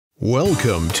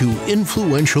Welcome to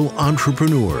Influential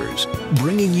Entrepreneurs,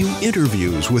 bringing you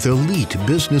interviews with elite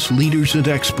business leaders and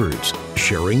experts,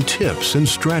 sharing tips and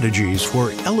strategies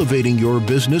for elevating your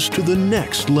business to the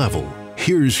next level.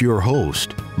 Here's your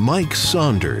host, Mike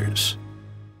Saunders.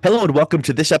 Hello and welcome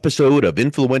to this episode of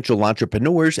Influential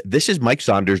Entrepreneurs. This is Mike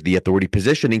Saunders, the Authority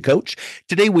Positioning Coach.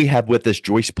 Today we have with us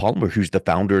Joyce Palmer, who's the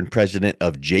founder and president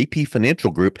of JP Financial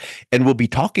Group, and we'll be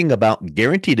talking about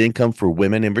guaranteed income for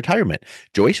women in retirement.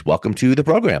 Joyce, welcome to the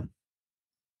program.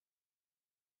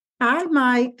 Hi,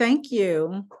 Mike. Thank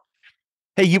you.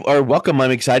 Hey, you are welcome. I'm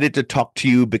excited to talk to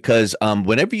you because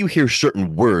whenever you hear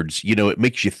certain words, it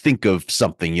makes you think of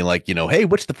something. You're like, hey,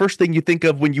 what's the first thing you think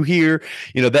of when you hear,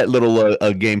 that little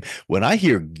game? When I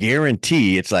hear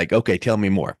guarantee, it's like, okay, tell me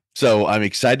more. So I'm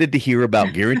excited to hear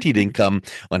about guaranteed income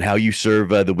on how you serve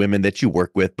the women that you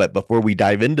work with. But before we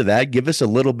dive into that, give us a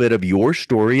little bit of your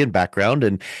story and background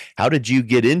and how did you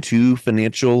get into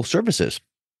financial services?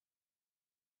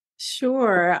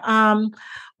 Sure.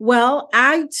 Well,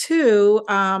 I too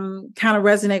kind of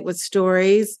resonate with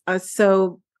stories.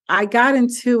 So I got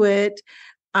into it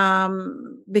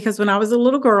because when I was a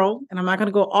little girl, and I'm not going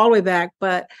to go all the way back,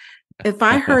 but if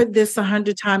I heard this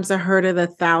 100 times, I heard it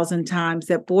 1,000 times,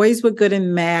 that boys were good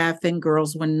in math and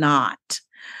girls were not.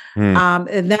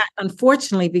 And that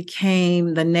unfortunately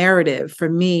became the narrative for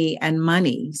me and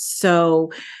money.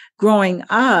 So growing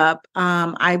up,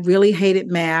 I really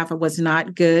hated math. I was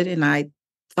not good. And I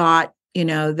thought,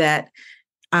 that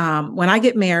when I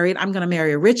get married, I'm going to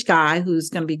marry a rich guy who's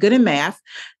going to be good in math.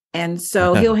 And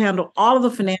so he'll handle all of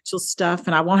the financial stuff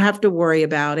and I won't have to worry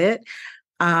about it.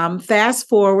 Fast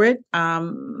forward,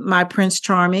 my Prince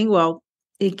Charming,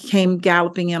 he came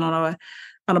galloping in on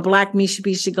a black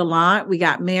Mitsubishi Galant. We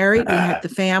got married, we had the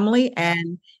family,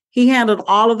 and he handled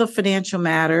all of the financial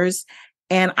matters.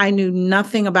 And I knew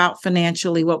nothing about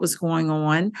financially what was going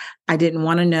on. I didn't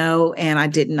want to know, and I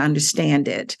didn't understand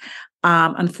it.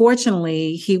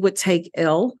 Unfortunately, he would take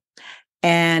ill.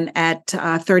 And at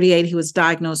 38, he was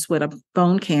diagnosed with a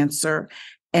bone cancer,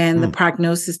 and the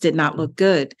prognosis did not look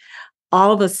good.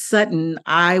 All of a sudden,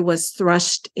 I was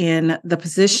thrust in the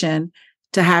position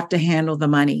to have to handle the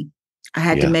money. I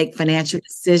had to make financial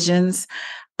decisions,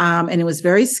 and it was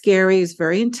very scary. It was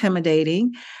very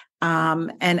intimidating.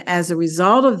 And as a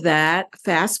result of that,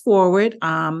 fast forward,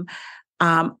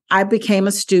 I became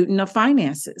a student of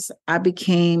finances. I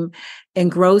became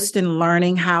engrossed in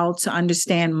learning how to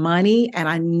understand money, and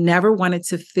I never wanted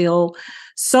to feel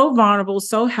so vulnerable,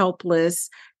 so helpless.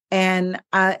 And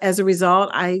as a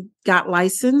result, I got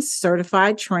licensed,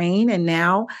 certified, trained, and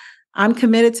now I'm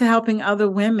committed to helping other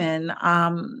women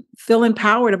feel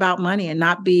empowered about money and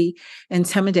not be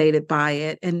intimidated by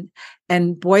it.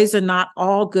 And boys are not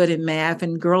all good in math,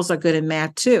 and girls are good in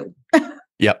math too.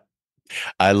 Yep.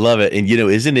 I love it. And,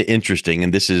 isn't it interesting?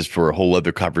 And this is for a whole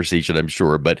other conversation, I'm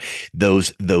sure, but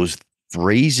those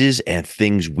phrases and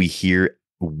things we hear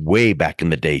way back in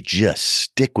the day just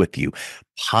stick with you,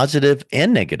 positive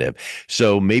and negative.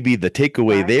 So maybe the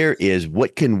takeaway there is,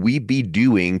 what can we be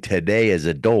doing today as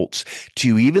adults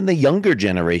to even the younger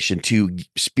generation to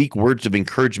speak words of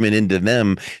encouragement into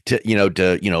them to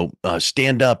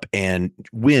stand up and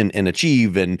win and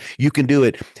achieve, and you can do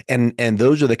it. And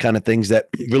those are the kind of things that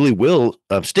really will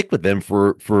stick with them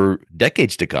for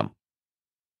decades to come.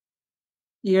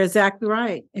 You're exactly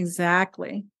right.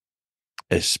 Exactly.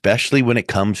 Especially when it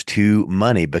comes to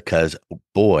money, because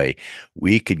boy,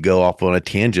 we could go off on a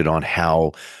tangent on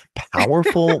how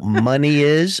powerful money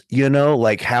is,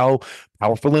 like how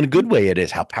powerful in a good way it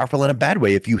is, how powerful in a bad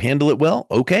way. If you handle it well,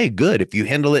 okay, good. If you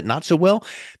handle it not so well,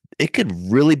 it could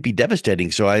really be devastating.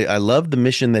 So I love the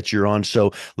mission that you're on.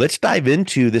 So let's dive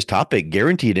into this topic,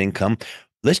 guaranteed income.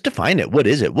 Let's define it. What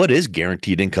is it? What is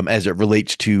guaranteed income as it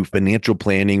relates to financial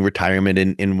planning, retirement,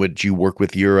 and in which you work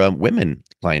with your women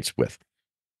clients with?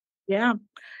 Yeah.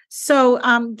 So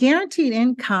guaranteed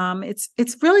income, it's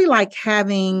really like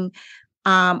having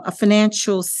a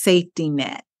financial safety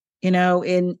net,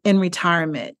 in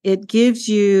retirement. It gives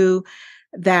you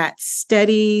that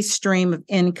steady stream of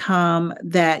income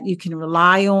that you can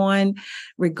rely on,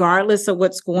 regardless of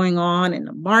what's going on in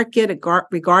the market,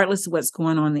 regardless of what's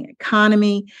going on in the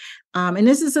economy. And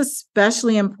this is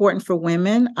especially important for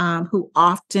women who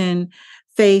often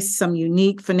face some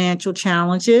unique financial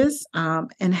challenges,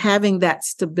 and having that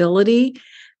stability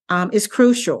is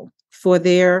crucial for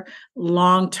their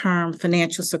long-term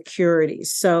financial security.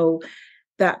 So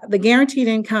the guaranteed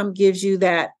income gives you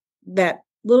that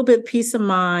little bit of peace of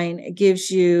mind. It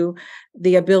gives you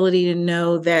the ability to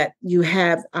know that you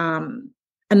have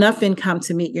enough income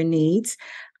to meet your needs.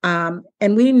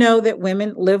 And we know that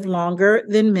women live longer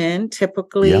than men,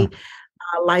 typically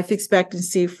Life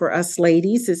expectancy for us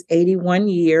ladies is 81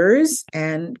 years,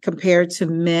 and compared to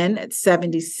men at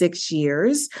 76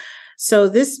 years. So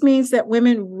this means that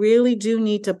women really do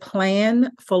need to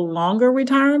plan for longer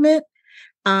retirement,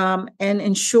 and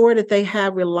ensure that they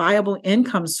have reliable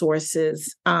income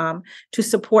sources to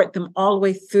support them all the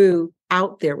way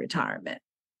throughout their retirement.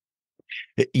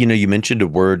 You mentioned a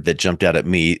word that jumped out at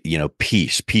me,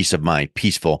 peace of mind,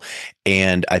 peaceful.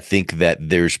 And I think that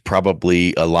there's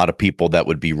probably a lot of people that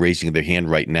would be raising their hand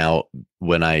right now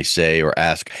when I say or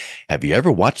ask, have you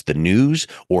ever watched the news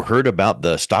or heard about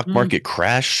the stock market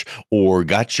crash or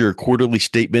got your quarterly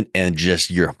statement and just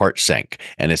your heart sank?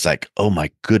 And it's like, oh my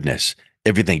goodness.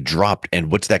 Everything dropped.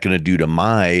 And what's that going to do to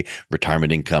my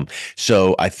retirement income?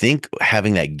 So I think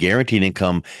having that guaranteed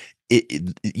income,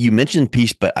 you mentioned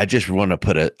peace, but I just want to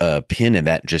put a pin in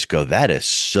that and just go, that is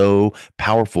so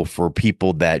powerful for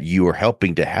people that you are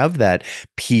helping to have that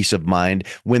peace of mind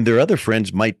when their other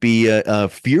friends might be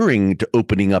fearing to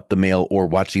opening up the mail or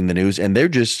watching the news, and they're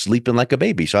just sleeping like a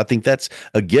baby. So I think that's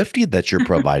a gift that you're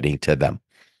providing to them.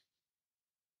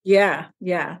 Yeah.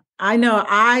 I know.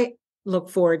 I look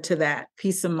forward to that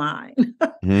peace of mind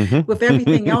with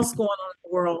everything else going on in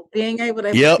the world, being able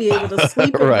to Yep. be able to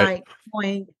sleep at Right. night,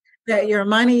 knowing that your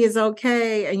money is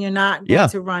okay and you're not going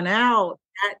to run out.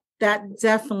 That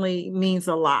definitely means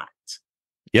a lot.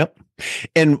 Yep.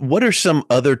 And what are some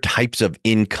other types of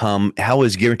income? How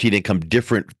is guaranteed income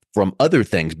different from other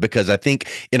things? Because I think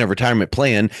in a retirement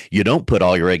plan, you don't put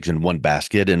all your eggs in one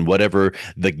basket, and whatever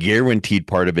the guaranteed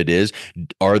part of it is,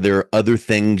 are there other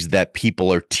things that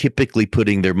people are typically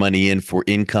putting their money in for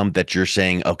income that you're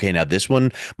saying, okay, now this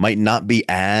one might not be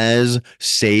as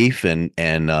safe and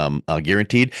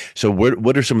guaranteed. So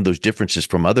what are some of those differences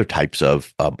from other types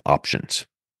of options?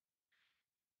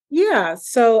 Yeah.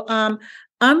 So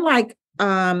unlike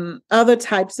other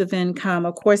types of income,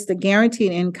 of course, the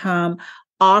guaranteed income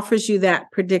offers you that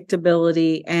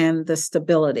predictability and the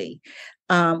stability.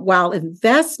 While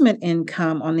investment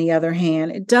income, on the other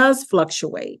hand, it does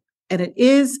fluctuate, and it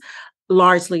is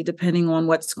largely depending on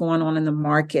what's going on in the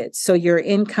market. So your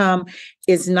income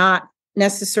is not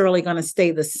necessarily going to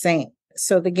stay the same.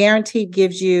 So the guaranteed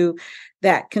gives you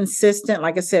that consistent,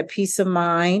 like I said, peace of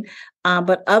mind.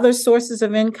 But other sources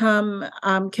of income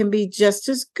can be just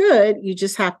as good. You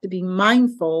just have to be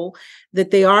mindful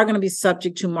that they are going to be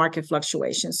subject to market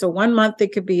fluctuation. So one month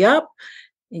it could be up,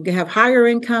 you can have higher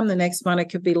income. The next month it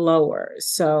could be lower.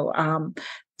 So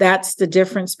that's the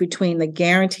difference between the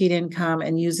guaranteed income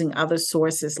and using other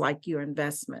sources like your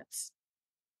investments.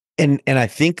 And I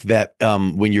think that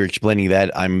when you're explaining that,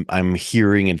 I'm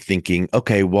hearing and thinking,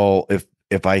 okay, well,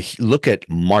 if I look at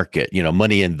market,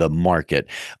 money in the market,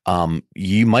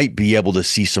 you might be able to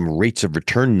see some rates of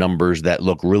return numbers that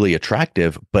look really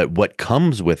attractive, but what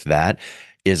comes with that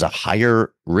is a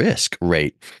higher risk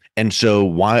rate. And so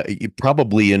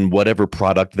probably in whatever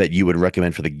product that you would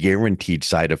recommend for the guaranteed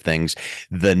side of things,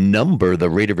 the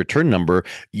rate of return number,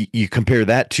 you compare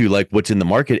that to like what's in the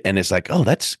market, and it's like, oh,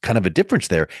 that's kind of a difference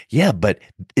there. Yeah, but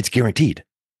it's guaranteed.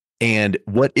 And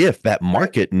what if that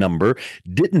market number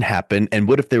didn't happen? And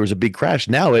what if there was a big crash?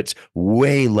 Now it's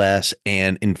way less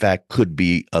and in fact could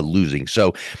be a losing.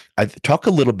 So I talk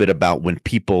a little bit about when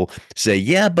people say,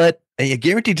 yeah, but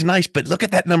guaranteed's nice, but look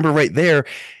at that number right there.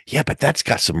 Yeah, but that's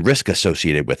got some risk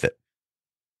associated with it.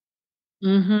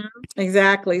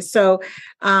 Exactly. So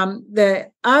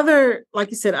the other, like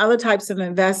you said, other types of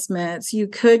investments, you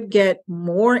could get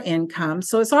more income.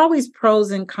 So it's always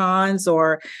pros and cons,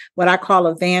 or what I call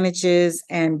advantages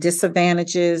and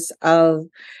disadvantages of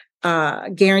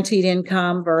guaranteed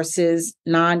income versus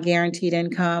non-guaranteed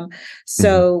income.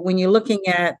 So when you're looking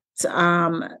at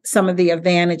some of the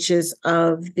advantages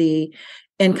of the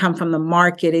income from the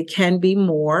market, it can be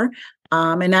more.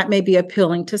 And that may be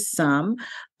appealing to some.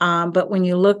 But when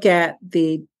you look at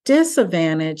the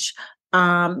disadvantage,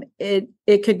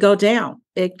 it could go down.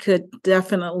 It could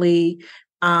definitely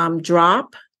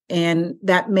drop. And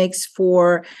that makes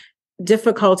for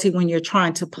difficulty when you're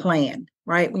trying to plan,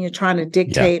 right? When you're trying to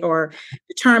dictate or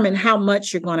determine how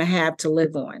much you're going to have to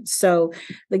live on. So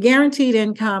the guaranteed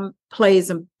income plays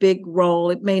a big role.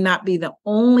 It may not be the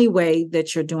only way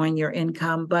that you're doing your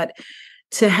income, but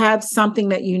to have something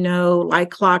that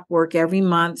like clockwork every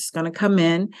month is going to come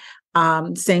in,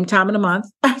 same time of the month,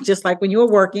 just like when you were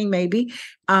working, maybe,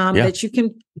 that you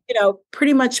can,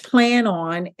 pretty much plan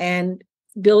on and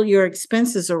build your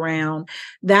expenses around.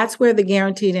 That's where the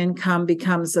guaranteed income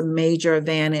becomes a major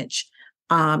advantage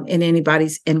in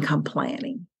anybody's income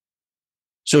planning.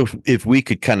 So if we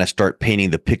could kind of start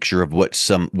painting the picture of what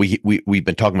we've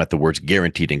been talking about the words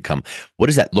guaranteed income. What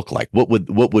does that look like? What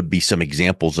would be some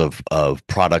examples of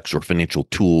products or financial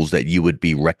tools that you would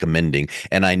be recommending?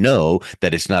 And I know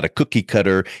that it's not a cookie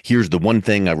cutter. Here's the one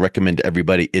thing I recommend to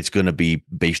everybody. It's going to be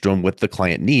based on what the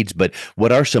client needs. But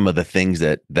what are some of the things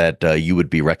that you would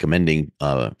be recommending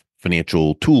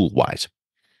financial tool wise?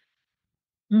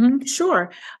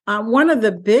 Sure. One of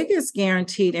the biggest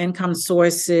guaranteed income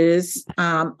sources,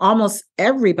 almost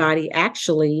everybody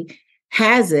actually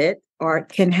has it or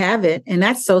can have it, and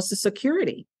that's Social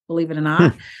Security, believe it or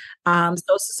not.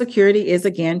 Social Security is a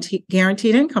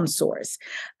guaranteed income source.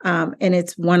 And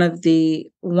it's one of the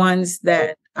ones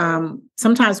that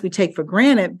sometimes we take for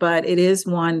granted, but it is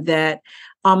one that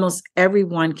almost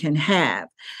everyone can have.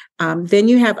 Then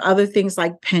you have other things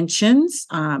like pensions.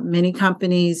 Many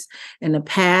companies in the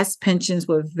past, pensions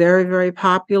were very, very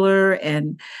popular,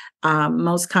 and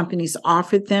most companies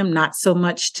offered them, not so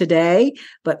much today,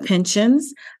 but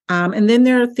pensions. And then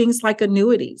there are things like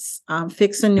annuities.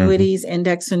 Fixed annuities,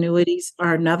 index annuities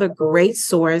are another great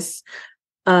source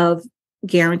of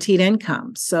guaranteed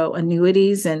income. So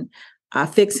annuities and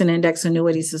fixed and index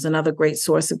annuities is another great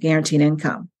source of guaranteed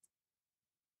income.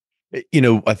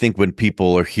 I think when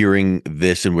people are hearing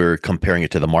this and we're comparing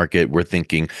it to the market, we're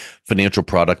thinking financial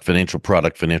product, financial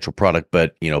product, financial product.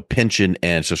 But, pension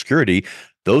and Social Security,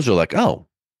 those are like, oh,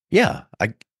 yeah,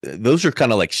 those are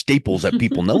kind of like staples that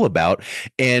people know about,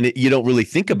 and you don't really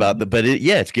think about them, but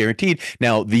it's guaranteed.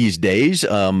 Now, these days,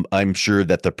 I'm sure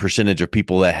that the percentage of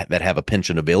people that have a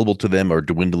pension available to them are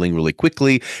dwindling really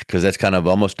quickly, because that's kind of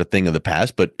almost a thing of the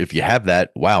past. But if you have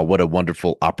that, wow, what a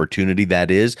wonderful opportunity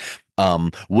that is.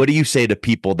 What do you say to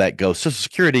people that go, Social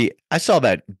Security, I saw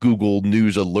that Google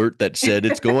News alert that said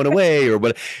it's going away, or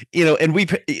what,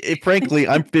 and frankly,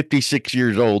 I'm 56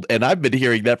 years old and I've been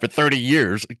hearing that for 30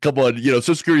 years. Come on,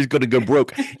 Social Security is going to go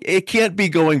broke. It can't be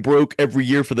going broke every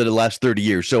year for the last 30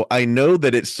 years. So I know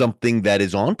that it's something that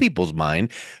is on people's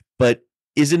mind, but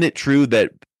isn't it true that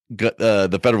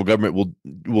the federal government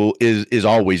is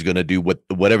always going to do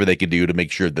whatever they can do to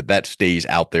make sure that stays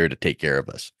out there to take care of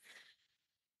us?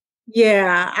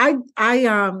 Yeah,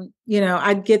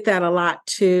 I get that a lot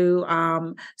too.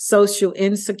 Social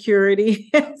insecurity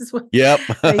is what Yep.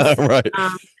 they say. Right.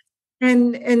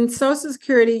 And Social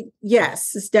Security,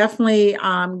 yes, it's definitely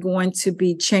going to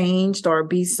be changed or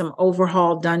be some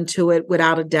overhaul done to it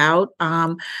without a doubt.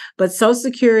 But Social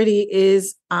Security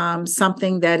is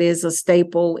something that is a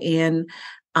staple in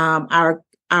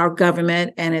our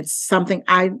government, and it's something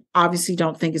I obviously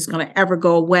don't think is going to ever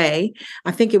go away.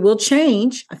 I think it will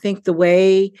change. I think the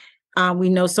way we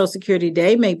know Social Security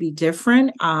today may be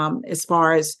different as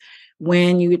far as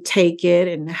when you take it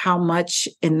and how much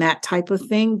and that type of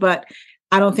thing, but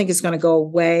I don't think it's going to go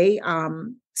away.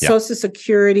 Social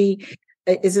Security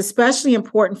is especially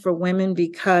important for women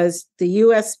because the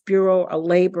U.S. Bureau of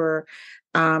Labor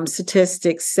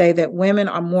statistics say that women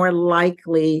are more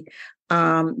likely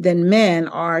than men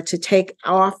are to take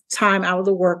off time out of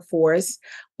the workforce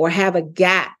or have a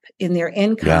gap in their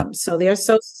income. Yeah. So their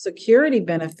Social Security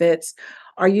benefits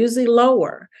are usually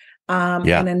lower.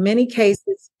 And in many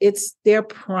cases, it's their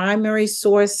primary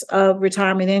source of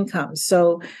retirement income.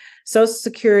 So Social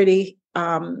Security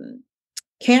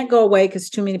can't go away because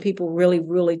too many people really,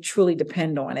 really, truly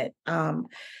depend on it.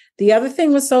 The other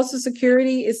thing with Social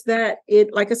Security is that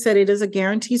like I said, it is a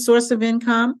guaranteed source of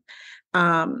income.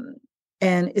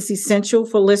 And it's essential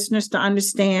for listeners to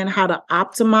understand how to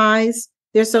optimize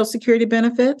their Social Security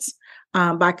benefits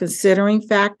by considering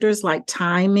factors like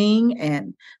timing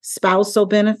and spousal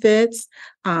benefits,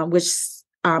 which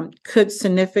could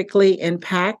significantly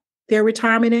impact their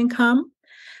retirement income.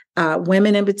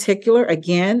 Women in particular,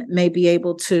 again, may be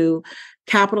able to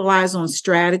capitalize on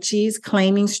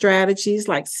claiming strategies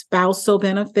like spousal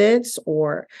benefits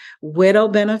or widow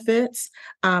benefits.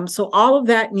 So all of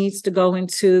that needs to go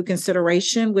into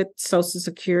consideration with Social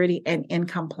Security and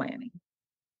income planning.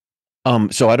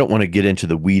 So I don't want to get into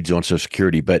the weeds on Social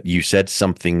Security, but you said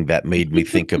something that made me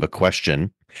think of a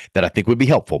question that I think would be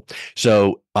helpful.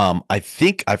 So I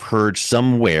think I've heard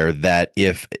somewhere that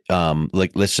if,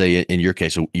 like, let's say in your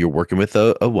case, you're working with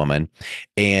a woman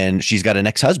and she's got an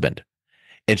ex-husband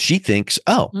and she thinks,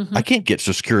 I can't get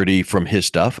Social Security from his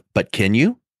stuff, but can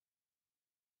you?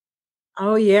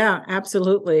 Oh, yeah,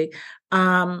 absolutely.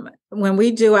 When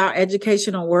we do our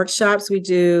educational workshops, we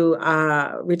do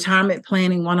retirement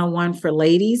planning 101 for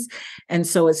ladies. And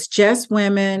so it's just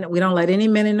women. We don't let any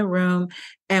men in the room.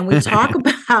 And we talk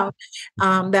about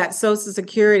that Social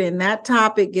Security, and that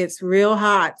topic gets real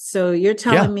hot. So you're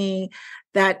telling me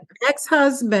that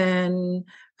ex-husband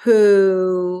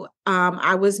who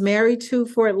I was married to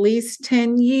for at least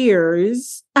 10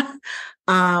 years.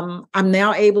 I'm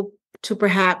now able to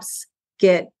perhaps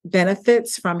get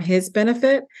benefits from his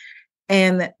benefit.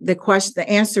 And the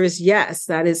answer is yes,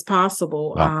 that is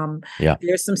possible. Wow. Yeah.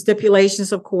 There's some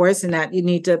stipulations, of course, and that you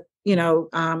need to,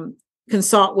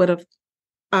 consult with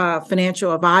a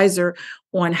financial advisor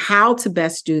on how to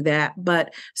best do that.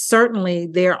 But certainly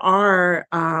there are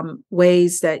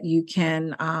ways that you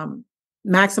can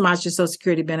maximize your Social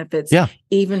Security benefits, Yeah.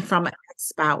 even from an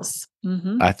ex-spouse.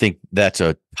 Mm-hmm. I think that's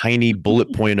a tiny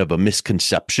bullet point of a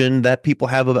misconception that people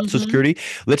have about Social Security.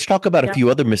 Let's talk about a few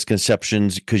other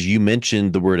misconceptions, because you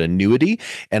mentioned the word annuity.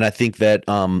 And I think that,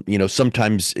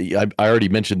 sometimes I already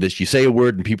mentioned this. You say a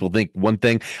word and people think one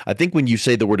thing. I think when you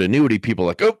say the word annuity, people are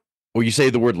like, oh, or you say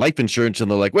the word life insurance and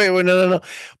they're like, wait, no.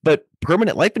 But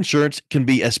permanent life insurance can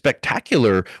be a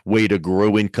spectacular way to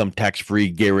grow income tax-free,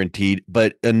 guaranteed.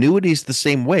 But annuities the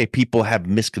same way. People have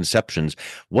misconceptions.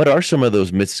 What are some of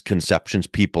those misconceptions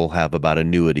people have about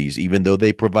annuities, even though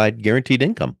they provide guaranteed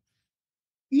income?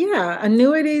 Yeah,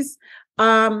 annuities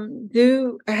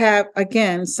do have,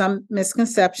 again, some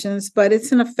misconceptions, but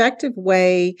it's an effective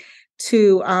way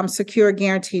to secure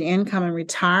guaranteed income in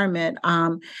retirement.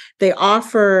 They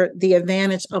offer the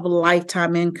advantage of a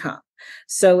lifetime income.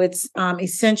 So it's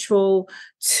essential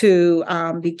to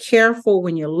be careful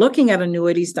when you're looking at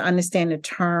annuities to understand the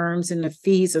terms and the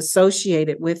fees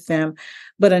associated with them.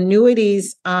 But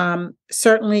annuities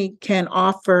certainly can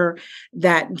offer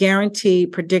that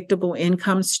guaranteed, predictable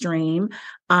income stream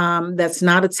that's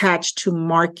not attached to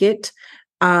market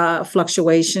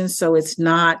fluctuations. So it's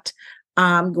not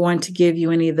going to give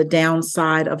you any of the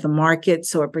downside of the market.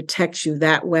 So it protects you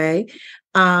that way.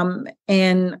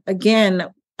 And again,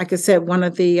 like I said, one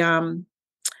of the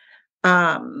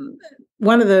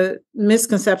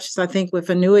misconceptions I think with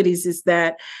annuities is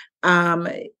that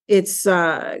it's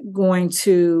going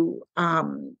to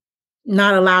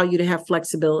not allow you to have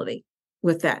flexibility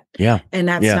with that. Yeah. And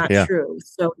that's not true.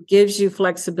 So it gives you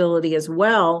flexibility as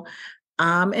well.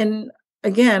 And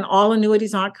again, all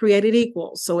annuities aren't created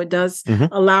equal. So it does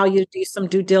allow you to do some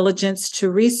due diligence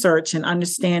to research and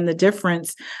understand the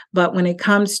difference. But when it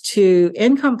comes to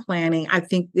income planning, I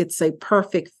think it's a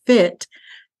perfect fit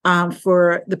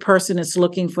for the person that's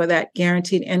looking for that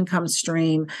guaranteed income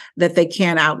stream that they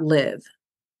can't outlive.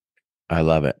 I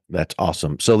love it. That's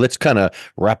awesome. So let's kind of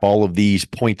wrap all of these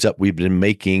points up we've been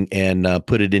making and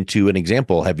put it into an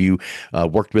example. Have you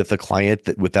worked with a client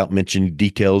that, without mentioning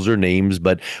details or names,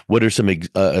 but what are some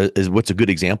what's a good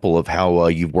example of how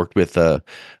you've worked with a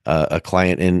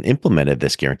client and implemented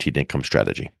this guaranteed income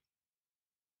strategy?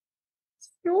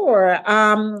 Sure.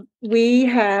 We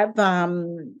have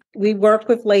we work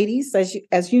with ladies,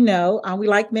 as you know. We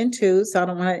like men too, so I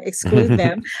don't want to exclude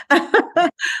them.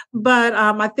 But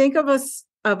I think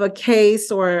of a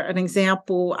case or an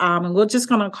example, and we're just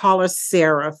going to call her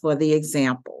Sarah for the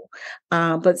example.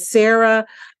 But Sarah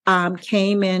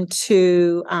came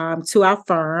into to our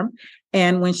firm,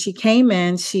 and when she came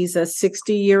in, she's a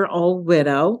 60-year-old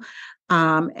widow,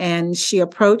 and she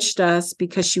approached us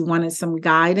because she wanted some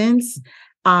guidance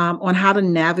on how to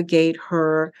navigate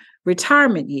her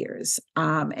retirement years.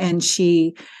 And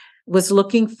she was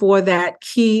looking for that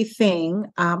key thing,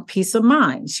 peace of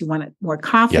mind. She wanted more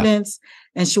confidence,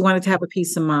 and she wanted to have a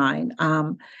peace of mind.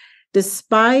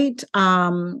 Despite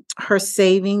her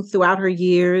saving throughout her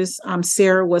years,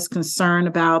 Sarah was concerned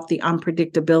about the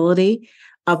unpredictability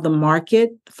of the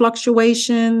market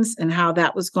fluctuations and how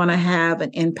that was going to have an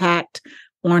impact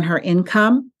on her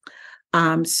income.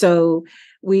 So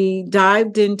we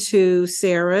dived into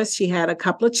Sarah. She had a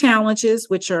couple of challenges,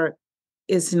 which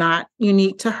is not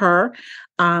unique to her.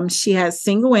 She has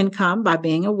single income by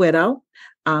being a widow,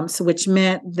 so which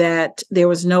meant that there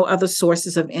was no other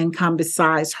sources of income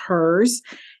besides hers,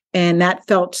 and that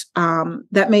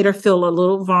made her feel a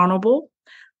little vulnerable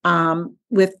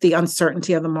with the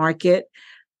uncertainty of the market.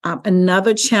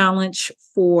 Another challenge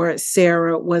for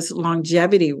Sarah was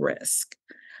longevity risk.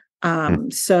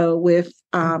 So with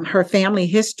her family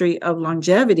history of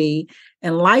longevity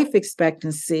and life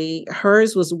expectancy,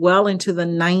 hers was well into the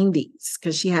 90s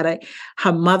because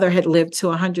her mother had lived to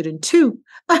 102.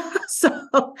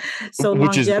 so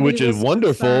which is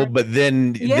wonderful. But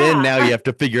then now you have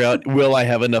to figure out, will I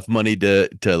have enough money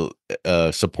to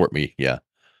support me? Yeah.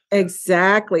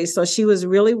 Exactly. So she was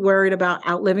really worried about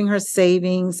outliving her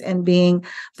savings and being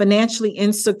financially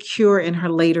insecure in her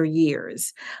later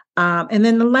years. And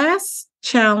then the last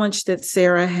challenge that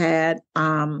Sarah had,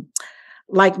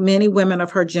 like many women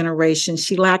of her generation,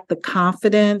 she lacked the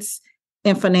confidence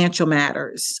in financial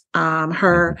matters.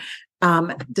 Her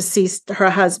deceased, her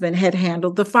husband had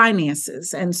handled the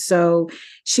finances. And so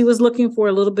she was looking for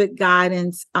a little bit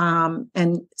guidance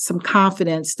and some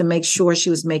confidence to make sure she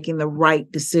was making the right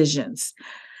decisions.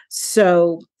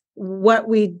 So what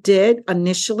we did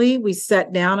initially, we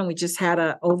sat down and we just had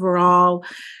an overall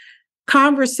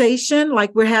conversation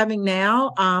like we're having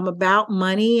now about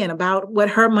money and about what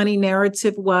her money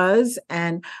narrative was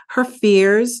and her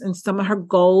fears and some of her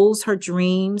goals, her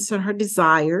dreams, and her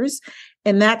desires.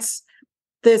 And that's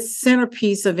the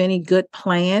centerpiece of any good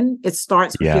plan. It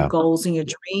starts with your goals and your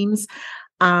dreams.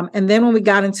 And then when we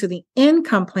got into the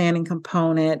income planning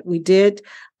component, we did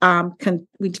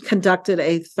we conducted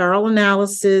a thorough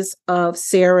analysis of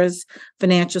Sarah's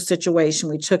financial situation.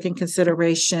 We took in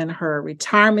consideration her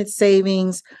retirement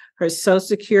savings, her Social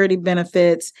Security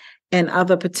benefits, and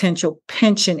other potential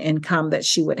pension income that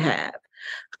she would have.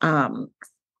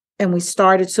 And we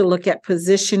started to look at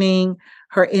positioning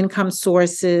her income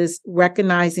sources,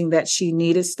 recognizing that she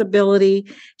needed stability.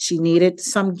 She needed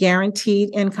some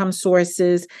guaranteed income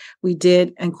sources. We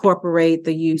did incorporate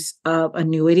the use of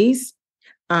annuities.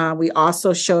 We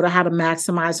also showed her how to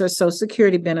maximize her Social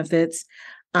Security benefits.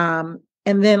 And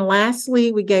then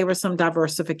lastly, we gave her some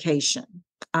diversification.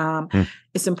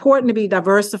 It's important to be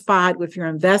diversified with your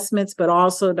investments, but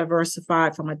also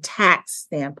diversified from a tax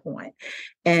standpoint.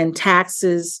 And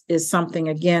taxes is something,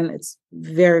 again, it's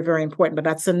very, very important, but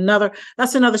that's another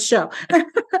show.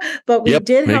 But we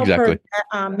did help her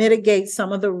mitigate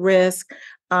some of the risk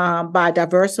by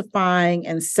diversifying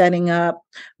and setting up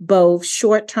both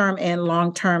short-term and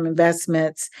long-term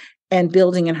investments and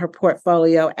building in her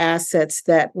portfolio assets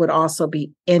that would also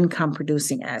be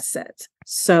income-producing assets.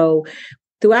 So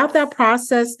throughout that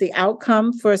process, the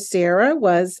outcome for Sarah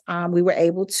was we were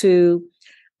able to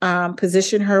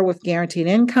position her with guaranteed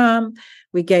income.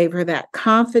 We gave her that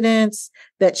confidence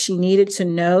that she needed to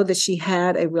know that she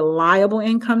had a reliable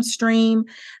income stream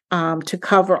to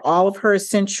cover all of her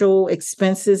essential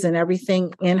expenses and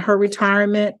everything in her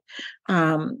retirement.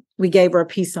 We gave her a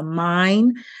peace of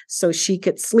mind so she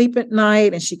could sleep at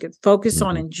night and she could focus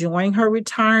on enjoying her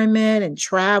retirement and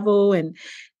travel and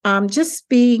just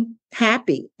be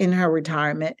happy in her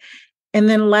retirement. And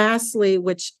then lastly,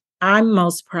 which I'm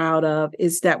most proud of,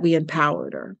 is that we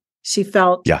empowered her. She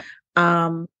felt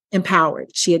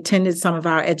empowered. She attended some of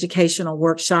our educational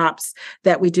workshops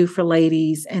that we do for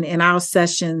ladies. And in our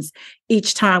sessions,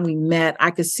 each time we met,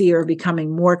 I could see her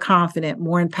becoming more confident,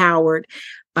 more empowered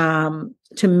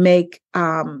to make,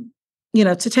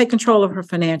 to take control of her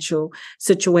financial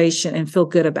situation and feel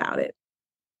good about it.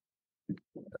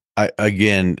 I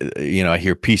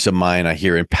hear peace of mind, I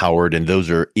hear empowered, and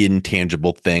those are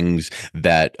intangible things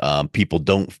that people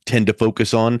don't tend to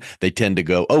focus on. They tend to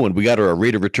go, oh, and we got a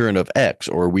rate of return of X,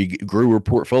 or we grew our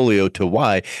portfolio to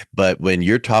Y. But when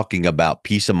you're talking about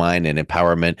peace of mind and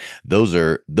empowerment, those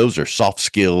are soft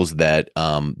skills that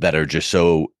are just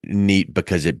so neat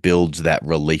because it builds that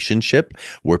relationship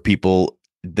where people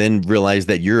then realize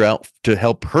that you're out to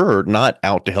help her, not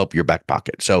out to help your back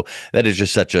pocket. So that is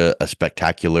just such a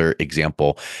spectacular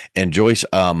example. And Joyce,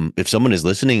 if someone is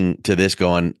listening to this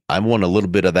going, I want a little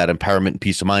bit of that empowerment and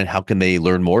peace of mind, how can they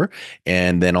learn more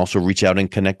and then also reach out and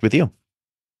connect with you?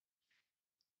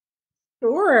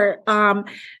 Sure.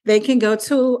 They can go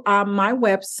to my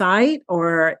website,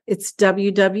 or it's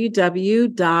www.JP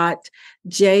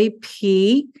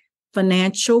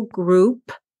Financial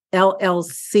Group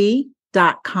LLC.com.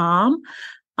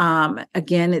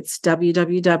 Again, it's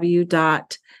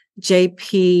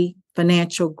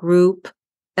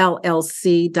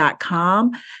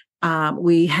www.jpfinancialgroupllc.com.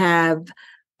 We have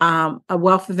a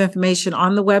wealth of information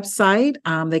on the website.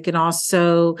 They can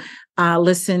also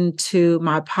listen to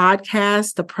my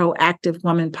podcast, the Proactive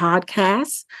Woman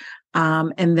Podcast.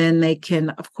 And then they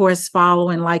can, of course, follow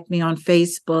and like me on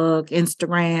Facebook,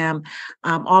 Instagram,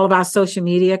 all of our social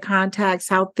media contacts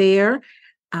out there.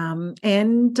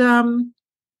 And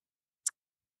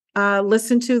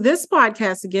listen to this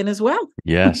podcast again as well.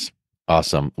 Yes.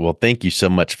 Awesome. Well, thank you so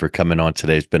much for coming on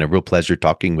today. It's been a real pleasure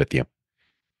talking with you.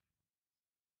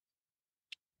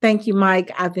 Thank you, Mike.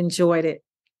 I've enjoyed it.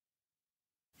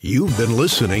 You've been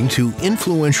listening to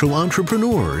Influential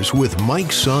Entrepreneurs with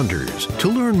Mike Saunders. To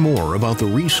learn more about the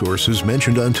resources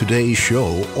mentioned on today's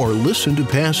show or listen to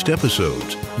past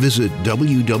episodes, visit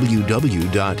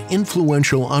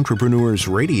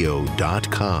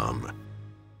www.influentialentrepreneursradio.com.